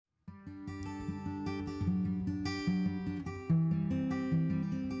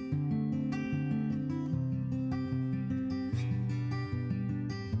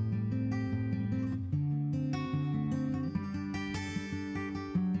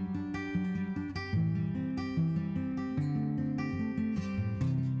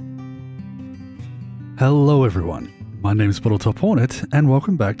Hello everyone, my name is Bottletophornet and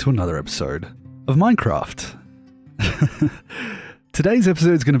welcome back to another episode of Minecraft. Today's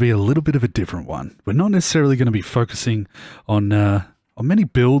episode is going to be a little bit of a different one. We're not necessarily going to be focusing on many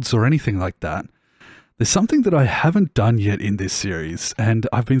builds or anything like that. There's something that I haven't done yet in this series and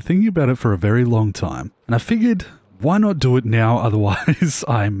I've been thinking about it for a very long time. And I figured, why not do it now, otherwise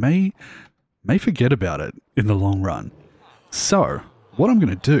I may forget about it in the long run. So, what I'm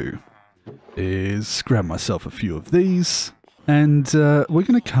going to do is grab myself a few of these, and we're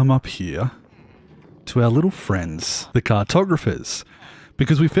going to come up here to our little friends, the cartographers,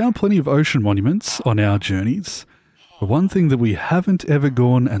 because we found plenty of ocean monuments on our journeys, but one thing that we haven't ever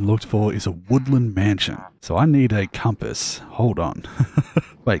gone and looked for is a woodland mansion. So I need a compass. Hold on.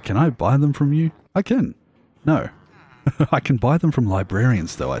 Wait, can I buy them from you? I can. No. I can buy them from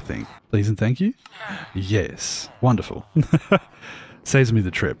librarians though, I think. Please and thank you. Yes. Wonderful. Saves me the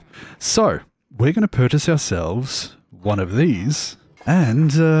trip. So, we're going to purchase ourselves one of these,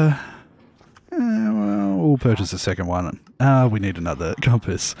 and we'll purchase a second one. We need another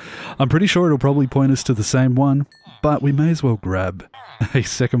compass. I'm pretty sure it'll probably point us to the same one, but we may as well grab a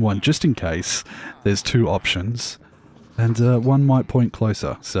second one just in case there's two options, and one might point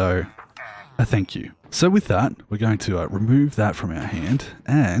closer, so thank you. So with that, we're going to remove that from our hand,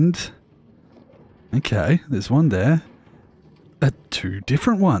 and okay, there's one there. Two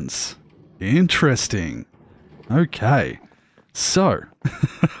different ones. Interesting. Okay. So,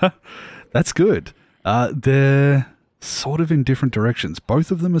 that's good. They're sort of in different directions. Both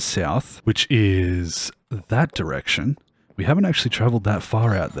of them are south, which is that direction. We haven't actually traveled that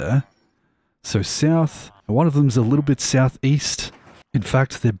far out there. So south, one of them's a little bit southeast. In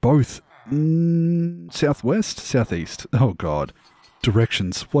fact, they're both southwest, southeast. Oh god.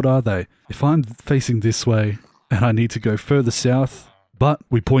 Directions. What are they? If I'm facing this way, and I need to go further south, but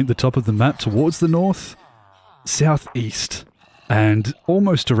we point the top of the map towards the north, southeast, and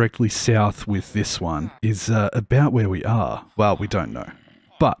almost directly south with this one is about where we are. Well, we don't know.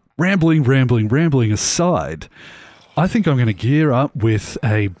 But rambling aside, I think I'm going to gear up with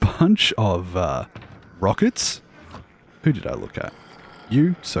a bunch of rockets. Who did I look at?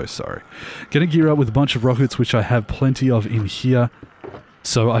 You? So sorry. Going to gear up with a bunch of rockets, which I have plenty of in here.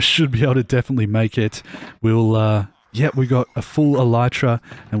 So I should be able to definitely make it. We'll, yeah, we got a full elytra,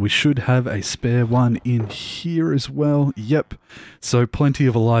 and we should have a spare one in here as well. Yep. So plenty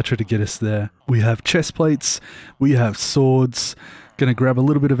of elytra to get us there. We have chest plates. We have swords. Gonna grab a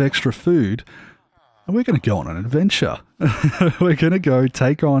little bit of extra food. And we're gonna go on an adventure. We're gonna go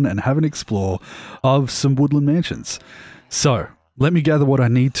take on and have an explore of some woodland mansions. So, let me gather what I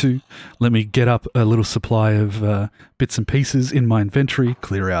need to. Let me get up a little supply of bits and pieces in my inventory,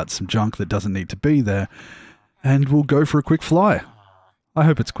 clear out some junk that doesn't need to be there, and we'll go for a quick fly. I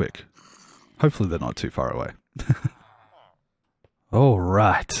hope it's quick. Hopefully they're not too far away.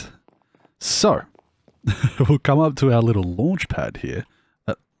 Alright. So, we'll come up to our little launch pad here.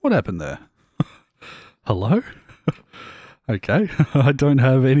 What happened there? Hello? Okay, I don't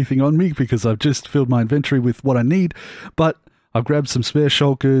have anything on me because I've just filled my inventory with what I need, but I've grabbed some spare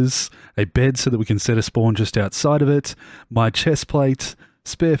shulkers, a bed so that we can set a spawn just outside of it, my chest plate,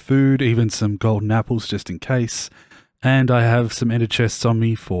 spare food, even some golden apples just in case, and I have some ender chests on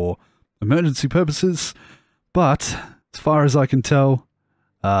me for emergency purposes, but as far as I can tell,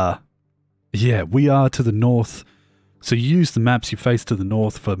 yeah, we are to the north, so you use the maps you face to the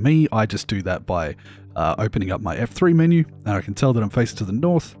north. For me, I just do that by opening up my F3 menu, and I can tell that I'm facing to the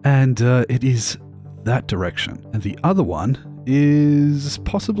north, and it is that direction, and the other one is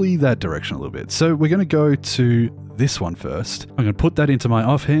possibly that direction a little bit. So we're going to go to this one first. I'm going to put that into my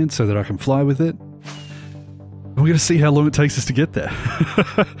offhand so that I can fly with it. And we're going to see how long it takes us to get there.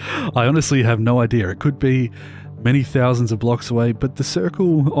 I honestly have no idea. It could be many thousands of blocks away, but the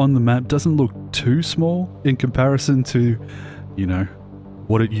circle on the map doesn't look too small in comparison to, you know,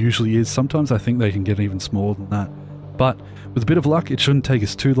 what it usually is. Sometimes I think they can get even smaller than that. But with a bit of luck, it shouldn't take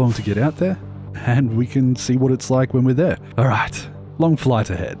us too long to get out there. And we can see what it's like when we're there. Alright, long flight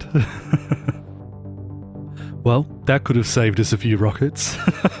ahead. Well, that could have saved us a few rockets.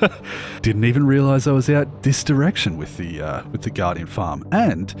 Didn't even realize I was out this direction with the Guardian Farm.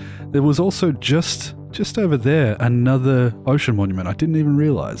 And there was also just over there another ocean monument. I didn't even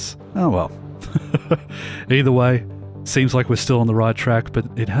realize. Oh well. Either way, seems like we're still on the right track, but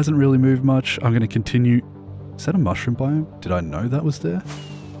it hasn't really moved much. I'm going to continue. Is that a mushroom biome? Did I know that was there?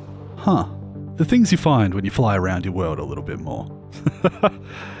 Huh. The things you find when you fly around your world a little bit more.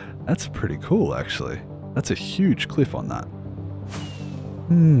 That's pretty cool, actually. That's a huge cliff on that.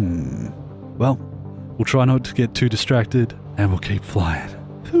 Well, we'll try not to get too distracted, and we'll keep flying.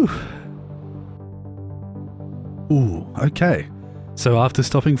 Whew. Ooh, okay. So after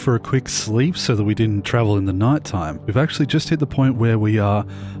stopping for a quick sleep so that we didn't travel in the nighttime, we've actually just hit the point where we are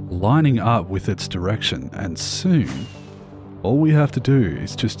lining up with its direction, and soon all we have to do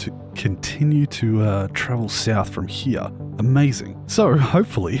is just to continue to travel south from here. Amazing. So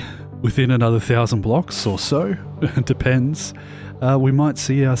hopefully within another 1,000 blocks or so, depends, we might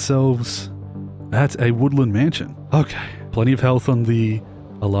see ourselves at a Woodland Mansion. Okay, plenty of health on the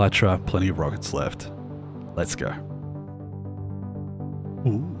Elytra, plenty of rockets left. Let's go.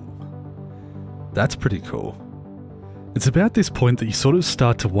 Ooh, that's pretty cool. It's about this point that you sort of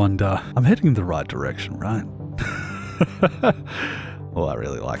start to wonder, I'm heading in the right direction, right? Oh, I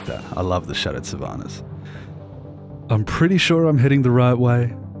really like that. I love the shadowed savannas. I'm pretty sure I'm heading the right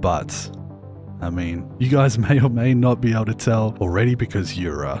way, but I mean, you guys may or may not be able to tell already because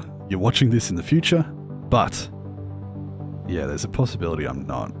you're watching this in the future, but yeah, there's a possibility I'm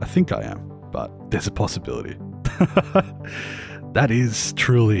not. I think I am, but there's a possibility. That is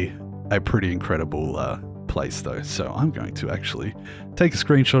truly a pretty incredible place though, so I'm going to actually take a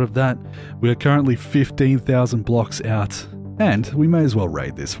screenshot of that. We are currently 15,000 blocks out, and we may as well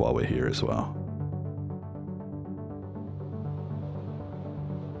raid this while we're here as well.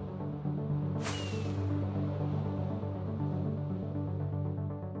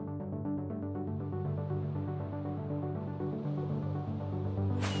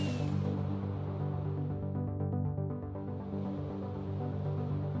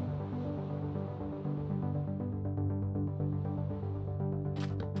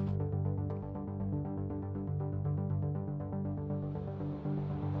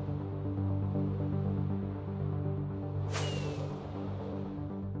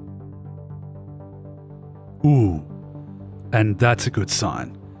 Ooh, and that's a good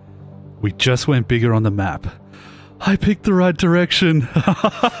sign. We just went bigger on the map. I picked the right direction.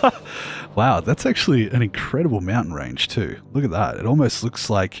 Wow, that's actually an incredible mountain range too. Look at that. It almost looks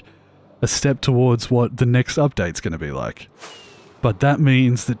like a step towards what the next update's going to be like. But that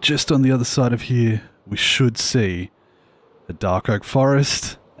means that just on the other side of here, we should see a dark oak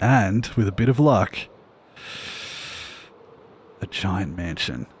forest and, with a bit of luck, a giant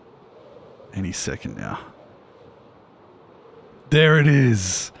mansion. Any second now. There it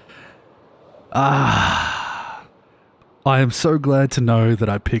is. Ah, I am so glad to know that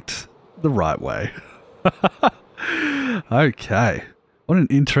I picked the right way. Okay, what an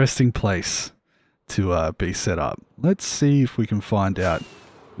interesting place to be set up. Let's see if we can find out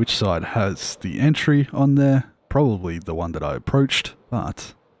which side has the entry on there. Probably the one that I approached,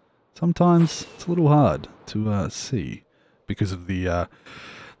 but sometimes it's a little hard to see because of the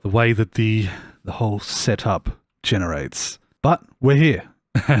way that the whole setup generates. But we're here,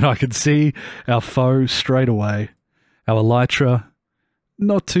 and I can see our foe straight away. Our Elytra,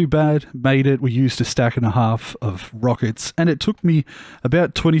 not too bad, made it. We used a stack and a half of rockets, and it took me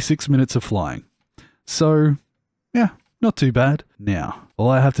about 26 minutes of flying. So, yeah, not too bad. Now, all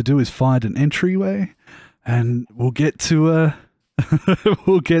I have to do is find an entryway, and we'll get to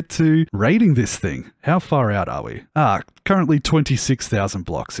we'll get to raiding this thing. How far out are we? Currently 26,000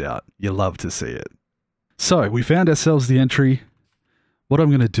 blocks out. You love to see it. So we found ourselves the entry. What I'm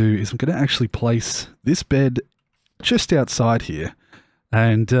going to do is I'm going to actually place this bed just outside here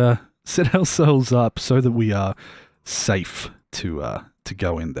and set ourselves up so that we are safe to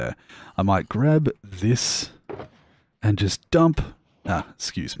go in there. I might grab this and just dump,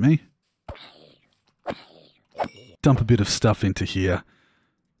 excuse me, dump a bit of stuff into here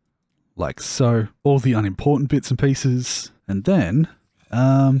like so, all the unimportant bits and pieces, and then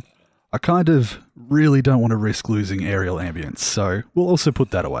I kind of really don't want to risk losing aerial ambience, so we'll also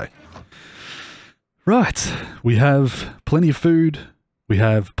put that away. Right, we have plenty of food, we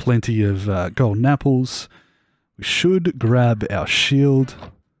have plenty of golden apples. We should grab our shield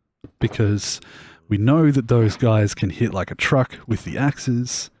because we know that those guys can hit like a truck with the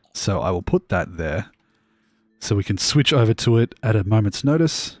axes, so I will put that there so we can switch over to it at a moment's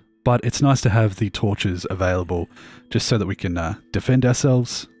notice. But it's nice to have the torches available just so that we can defend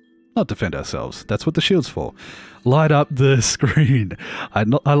ourselves. Not defend ourselves, that's what the shield's for. Light up the screen.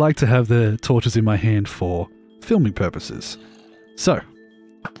 I like to have the torches in my hand for filming purposes. So,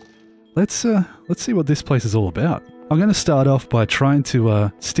 let's see what this place is all about. I'm going to start off by trying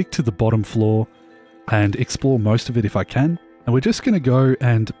to stick to the bottom floor and explore most of it if I can. And we're just going to go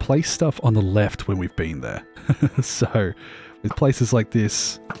and place stuff on the left when we've been there. So, with places like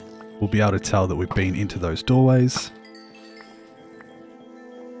this, we'll be able to tell that we've been into those doorways.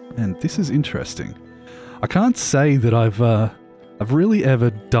 And this is interesting. I can't say that I've really ever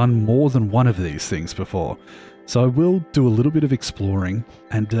done more than one of these things before. So I will do a little bit of exploring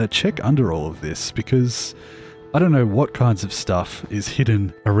and check under all of this because I don't know what kinds of stuff is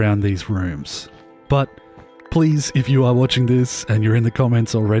hidden around these rooms, but please, if you are watching this and you're in the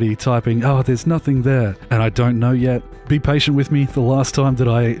comments already typing, oh, there's nothing there, and I don't know yet, be patient with me. The last time that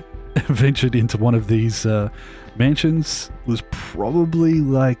I ventured into one of these mansions was probably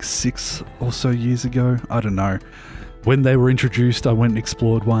like 6 or so years ago. I don't know. When they were introduced, I went and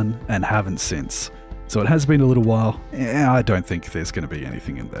explored one and haven't since. So it has been a little while. I don't think there's going to be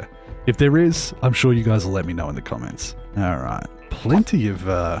anything in there. If there is, I'm sure you guys will let me know in the comments. Alright, plenty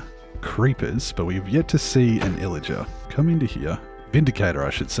of creepers, but we've yet to see an illager. Come into here. Vindicator, I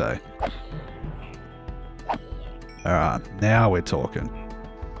should say. Alright, now we're talking.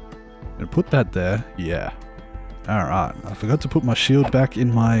 I'm gonna put that there. Yeah. Alright, I forgot to put my shield back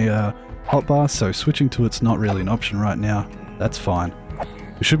in my hotbar, so switching to it's not really an option right now. That's fine.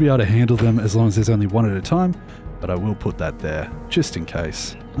 We should be able to handle them as long as there's only one at a time, but I will put that there, just in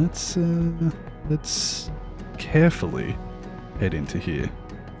case. Let's carefully head into here.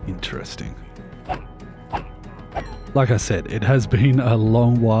 Interesting. Like I said, it has been a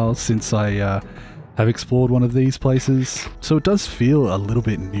long while since I have explored one of these places, so it does feel a little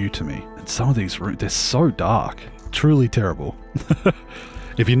bit new to me. And some of these rooms, they're so dark. Truly terrible.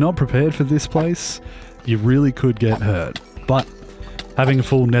 If you're not prepared for this place, you really could get hurt. But having a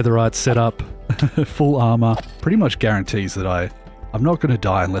full netherite setup, full armor, pretty much guarantees that I'm not going to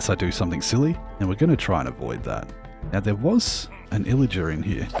die unless I do something silly, and we're going to try and avoid that. Now there was an illager in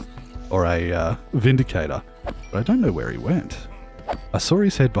here, or a vindicator, but I don't know where he went. I saw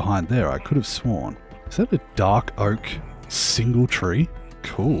his head behind there, I could have sworn. Is that a dark oak single tree?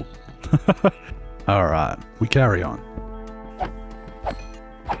 Cool. Alright, we carry on.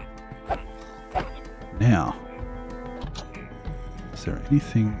 Now, is there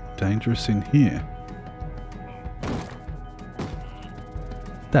anything dangerous in here?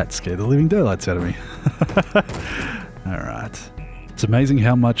 That scared the living daylights out of me. Alright. It's amazing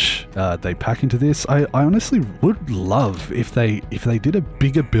how much they pack into this. I honestly would love if they did a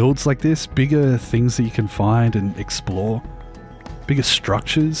bigger builds like this, bigger things that you can find and explore, bigger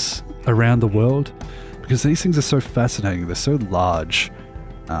structures around the world, because these things are so fascinating. They're so large,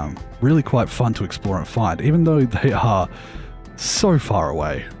 really quite fun to explore and find, even though they are so far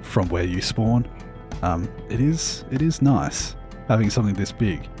away from where you spawn. It is nice having something this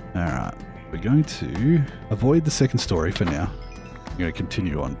big. Alright, we're going to avoid the second story for now. I'm going to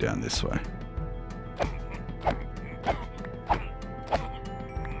continue on down this way.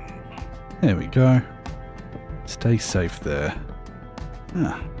 There we go. Stay safe there.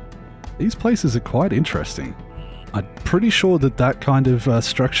 These places are quite interesting. I'm pretty sure that that kind of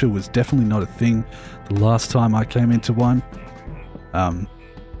structure was definitely not a thing the last time I came into one.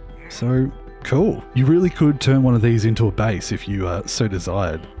 So cool. You really could turn one of these into a base if you so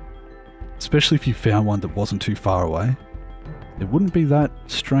desired. Especially if you found one that wasn't too far away. It wouldn't be that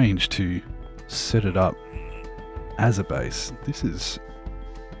strange to set it up as a base. This is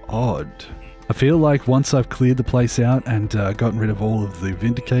odd. I feel like once I've cleared the place out and gotten rid of all of the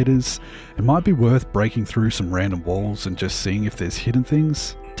Vindicators, it might be worth breaking through some random walls and just seeing if there's hidden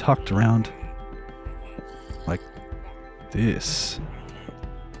things tucked around like this.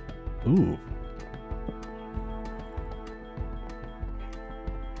 Ooh.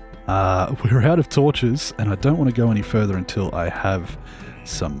 We're out of torches, and I don't want to go any further until I have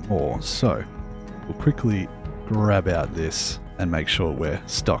some more. So, we'll quickly grab out this and make sure we're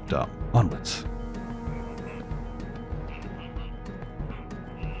stocked up. Onwards.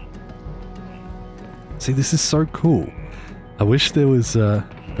 See, this is so cool. I wish there was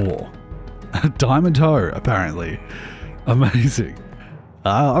more. A diamond hoe, apparently. Amazing.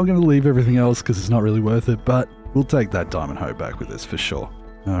 I'm going to leave everything else because it's not really worth it, but we'll take that diamond hoe back with us for sure.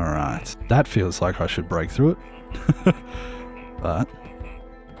 Alright, that feels like I should break through it. But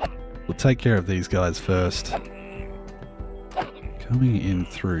we'll take care of these guys first. Coming in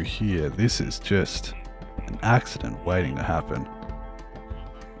through here, this is just an accident waiting to happen.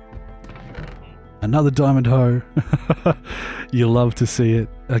 Another diamond hoe. You love to see it.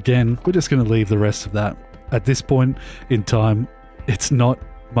 Again, we're just going to leave the rest of that. At this point in time, it's not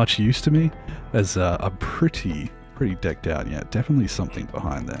much use to me, as I'm pretty decked out. Yeah, definitely something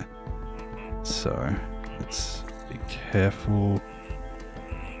behind there. So, let's be careful.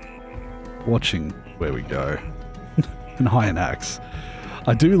 Watching where we go. An iron axe.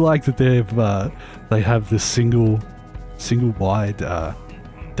 I do like that they have the single wide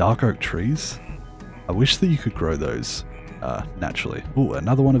dark oak trees. I wish that you could grow those naturally. Ooh,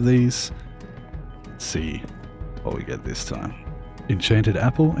 another one of these. Let's see what we get this time. Enchanted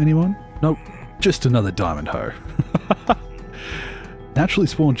apple, anyone? Nope, just another diamond hoe. Naturally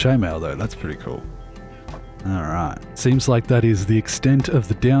spawned chainmail though, that's pretty cool. Alright, seems like that is the extent of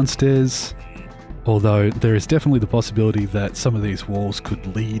the downstairs, although there is definitely the possibility that some of these walls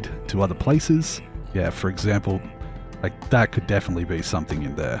could lead to other places. Yeah, for example, like that could definitely be something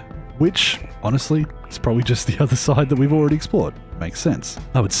in there, which, honestly, is probably just the other side that we've already explored. Makes sense.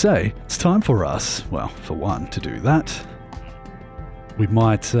 I would say it's time for us, well, for one, to do that. We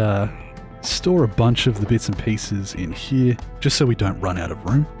might store a bunch of the bits and pieces in here, just so we don't run out of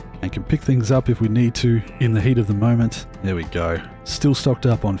room, and can pick things up if we need to in the heat of the moment. There we go. Still stocked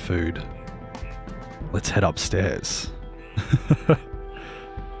up on food. Let's head upstairs.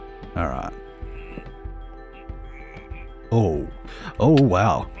 Alright. Oh. Oh,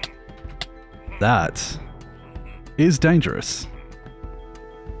 wow. That is dangerous.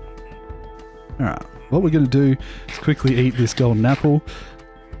 Alright. What we're going to do is quickly eat this golden apple.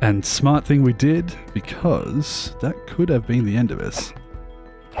 And smart thing we did, because that could have been the end of us.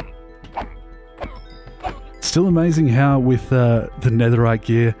 Still amazing how with the netherite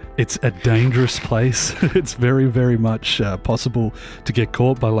gear, it's a dangerous place. It's very, very much possible to get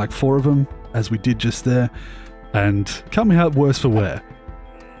caught by like 4 of them, as we did just there, and come out worse for wear.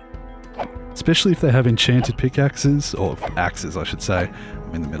 Especially if they have enchanted pickaxes, or axes I should say.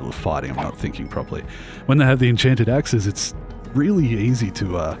 I'm in the middle of fighting, I'm not thinking properly. When they have the enchanted axes, it's really easy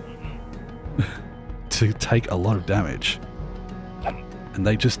to to take a lot of damage. And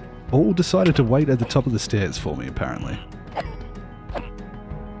they just all decided to wait at the top of the stairs for me, apparently.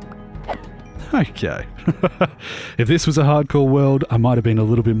 Okay. If this was a hardcore world, I might have been a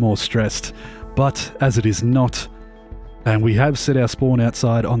little bit more stressed, but as it is not, and we have set our spawn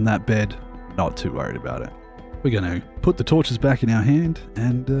outside on that bed, not too worried about it. We're going to put the torches back in our hand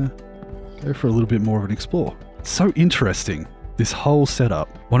and go for a little bit more of an explore. So interesting, this whole setup.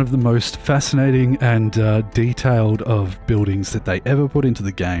 One of the most fascinating and detailed of buildings that they ever put into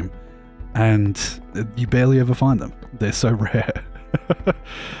the game, and you barely ever find them. They're so rare.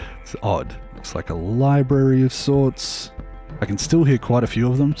 It's odd. Looks like a library of sorts. I can still hear quite a few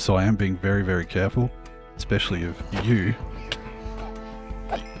of them, so I am being very, very careful, especially of you.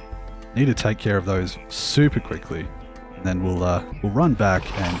 Need to take care of those super quickly, and then we'll run back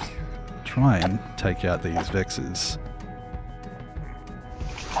and try and take out these Vexes.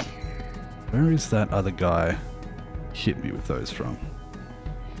 Where is that other guy hit me with those from?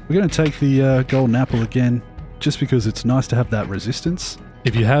 We're going to take the golden apple again, just because it's nice to have that resistance.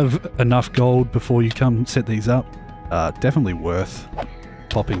 If you have enough gold before you come set these up, definitely worth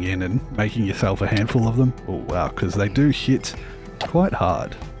popping in and making yourself a handful of them. Oh wow, because they do hit quite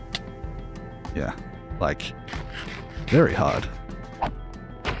hard. Yeah, like, very hard.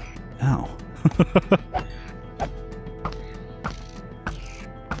 Ow.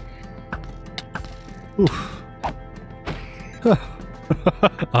 Oof.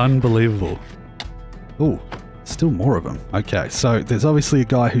 Unbelievable. Oh, still more of them. Okay, so there's obviously a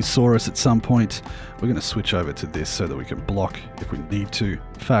guy who saw us at some point. We're going to switch over to this so that we can block if we need to.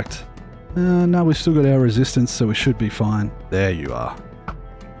 In fact, no, we've still got our resistance, so we should be fine. There you are.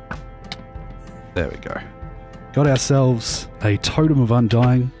 There we go. Got ourselves a Totem of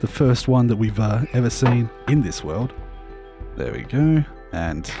Undying, the first one that we've ever seen in this world. There we go.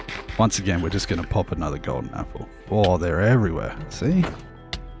 And once again, we're just going to pop another golden apple. Oh, they're everywhere. See?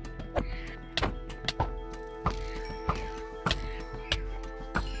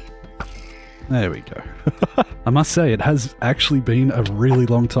 There we go. I must say, it has actually been a really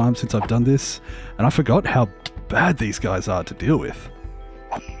long time since I've done this, and I forgot how bad these guys are to deal with.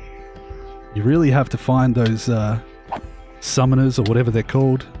 You really have to find those summoners, or whatever they're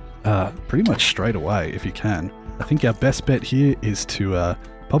called, pretty much straight away if you can. I think our best bet here is to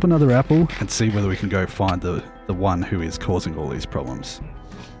pop another apple and see whether we can go find the one who is causing all these problems.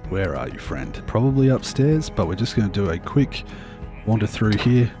 Where are you, friend? Probably upstairs, but we're just going to do a quick wander through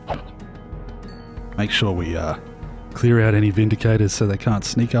here. Make sure we clear out any Vindicators so they can't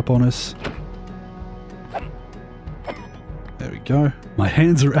sneak up on us. There we go. My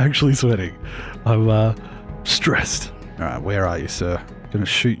hands are actually sweating. I'm stressed. Alright, where are you, sir? Gonna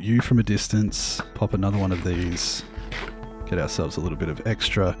shoot you from a distance. Pop another one of these. Get ourselves a little bit of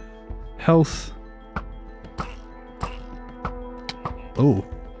extra health. Oh,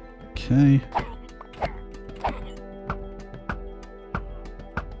 okay.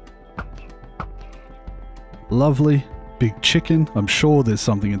 Lovely. Big chicken. I'm sure there's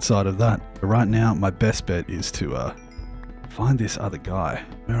something inside of that. But right now, my best bet is to find this other guy.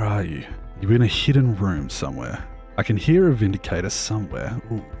 Where are you? You're in a hidden room somewhere. I can hear a Vindicator somewhere.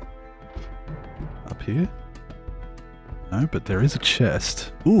 Ooh. Up here? No, but there is a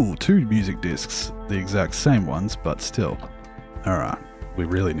chest. Ooh, 2 music discs. The exact same ones, but still. Alright, we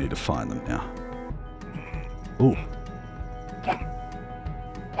really need to find them now. Ooh.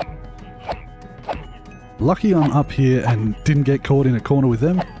 Lucky I'm up here and didn't get caught in a corner with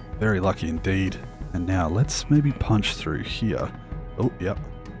them. Very lucky indeed. And now let's maybe punch through here. Oh, yep.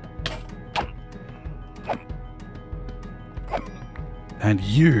 And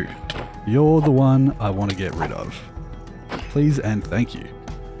you're the one I want to get rid of. Please and thank you.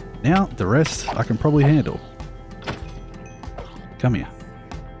 Now, the rest I can probably handle. Come here.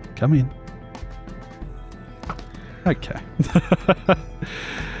 Come in. Okay.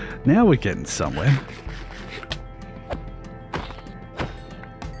 Now we're getting somewhere.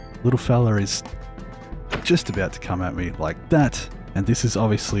 Little fella is just about to come at me like that. And this is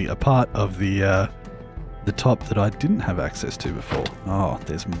obviously a part of the top that I didn't have access to before. Oh,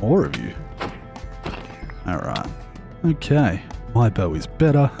 there's more of you. Alright. Okay. My bow is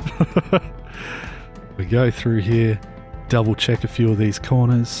better. We go through here, double check a few of these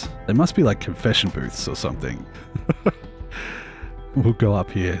corners. They must be like confession booths or something. We'll go up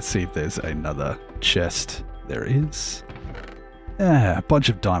here, see if there's another chest. There is. Yeah, a bunch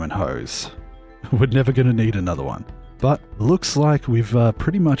of diamond hose. We're never going to need another one. But looks like we've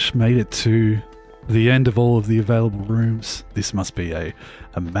pretty much made it to the end of all of the available rooms. This must be a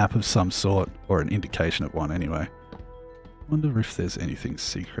map of some sort, or an indication of one anyway. Wonder if there's anything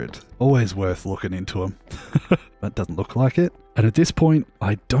secret. Always worth looking into them. That doesn't look like it. And at this point,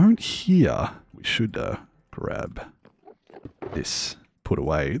 I don't hear... We should grab this, put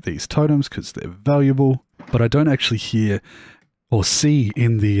away these totems because they're valuable. But I don't actually hear or see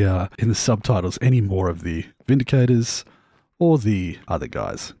in the subtitles any more of the Vindicators or the other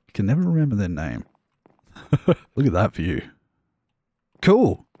guys. I can never remember their name. Look at that view.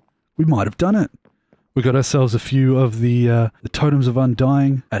 Cool. We might have done it. We got ourselves a few of the Totems of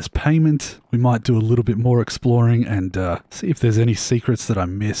Undying. As payment, we might do a little bit more exploring and see if there's any secrets that I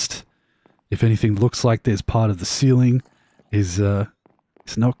missed. If anything looks like there's part of the ceiling is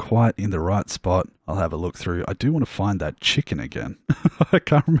it's not quite in the right spot, I'll have a look through. I do want to find that chicken again. I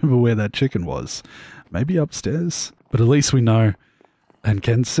can't remember where that chicken was. Maybe upstairs? But at least we know and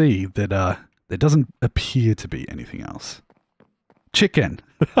can see that there doesn't appear to be anything else. Chicken!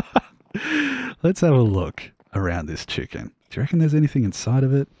 Let's have a look around this chicken. Do you reckon there's anything inside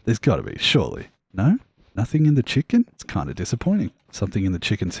of it? There's got to be, surely. No? Nothing in the chicken? It's kind of disappointing. Something in the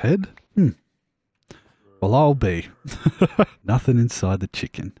chicken's head? Well, I'll be. Nothing inside the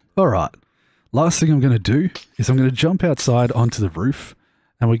chicken. Alright, last thing I'm going to do is I'm going to jump outside onto the roof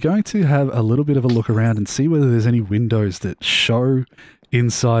and we're going to have a little bit of a look around and see whether there's any windows that show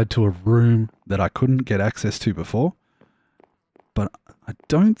inside to a room that I couldn't get access to before. But I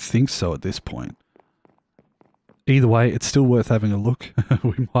don't think so at this point. Either way, it's still worth having a look.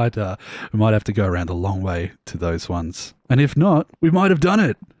 we might have to go around a long way to those ones. And if not, we might have done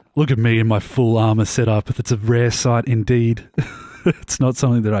it. Look at me in my full armor setup. That's a rare sight indeed. It's not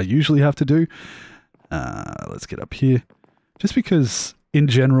something that I usually have to do. Let's get up here. Just because, in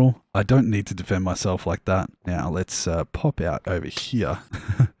general, I don't need to defend myself like that. Now, let's pop out over here.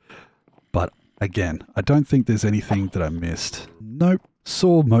 But, again, I don't think there's anything that I missed. Nope.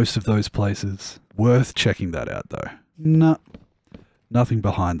 Saw most of those places. Worth checking that out, though. No. Nothing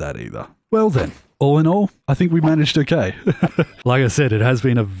behind that either. Well then. All in all, I think we managed okay. Like I said, it has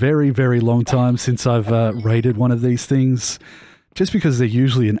been a very, very long time since I've raided one of these things, just because they're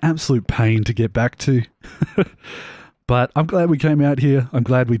usually an absolute pain to get back to. But I'm glad we came out here. I'm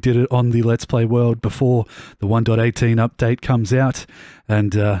glad we did it on the Let's Play world before the 1.18 update comes out.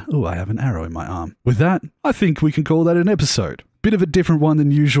 And, oh, I have an arrow in my arm. With that, I think we can call that an episode. Bit of a different one than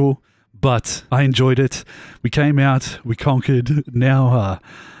usual, but I enjoyed it. We came out, we conquered. Now,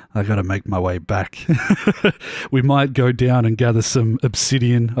 I gotta make my way back. We might go down and gather some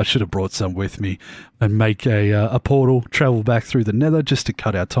obsidian. I should have brought some with me and make a portal, travel back through the nether just to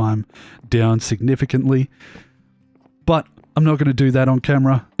cut our time down significantly. But I'm not going to do that on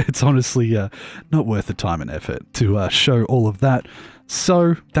camera. It's honestly not worth the time and effort to show all of that.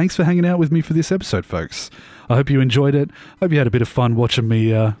 So thanks for hanging out with me for this episode, folks. I hope you enjoyed it. I hope you had a bit of fun watching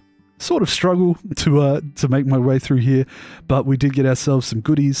me sort of struggle to make my way through here, but we did get ourselves some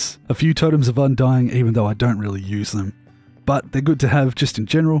goodies. A few Totems of Undying, even though I don't really use them. But they're good to have just in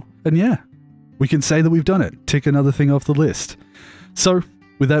general. And yeah, we can say that we've done it. Tick another thing off the list. So,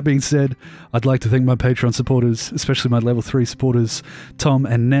 with that being said, I'd like to thank my Patreon supporters, especially my level 3 supporters, Tom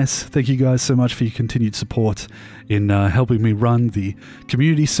and Ness. Thank you guys so much for your continued support in helping me run the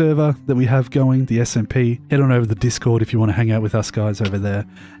community server that we have going, the SMP. Head on over to the Discord if you want to hang out with us guys over there.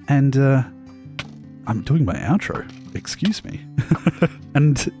 And I'm doing my outro. Excuse me.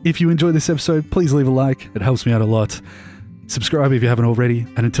 And if you enjoyed this episode, please leave a like. It helps me out a lot. Subscribe if you haven't already.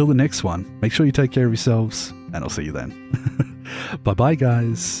 And until the next one, make sure you take care of yourselves. and I'll see you then. Bye-bye,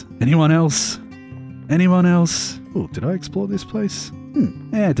 guys. Anyone else? Anyone else? Oh, did I explore this place?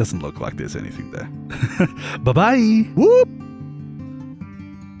 It doesn't look like there's anything there. Bye-bye. Whoop!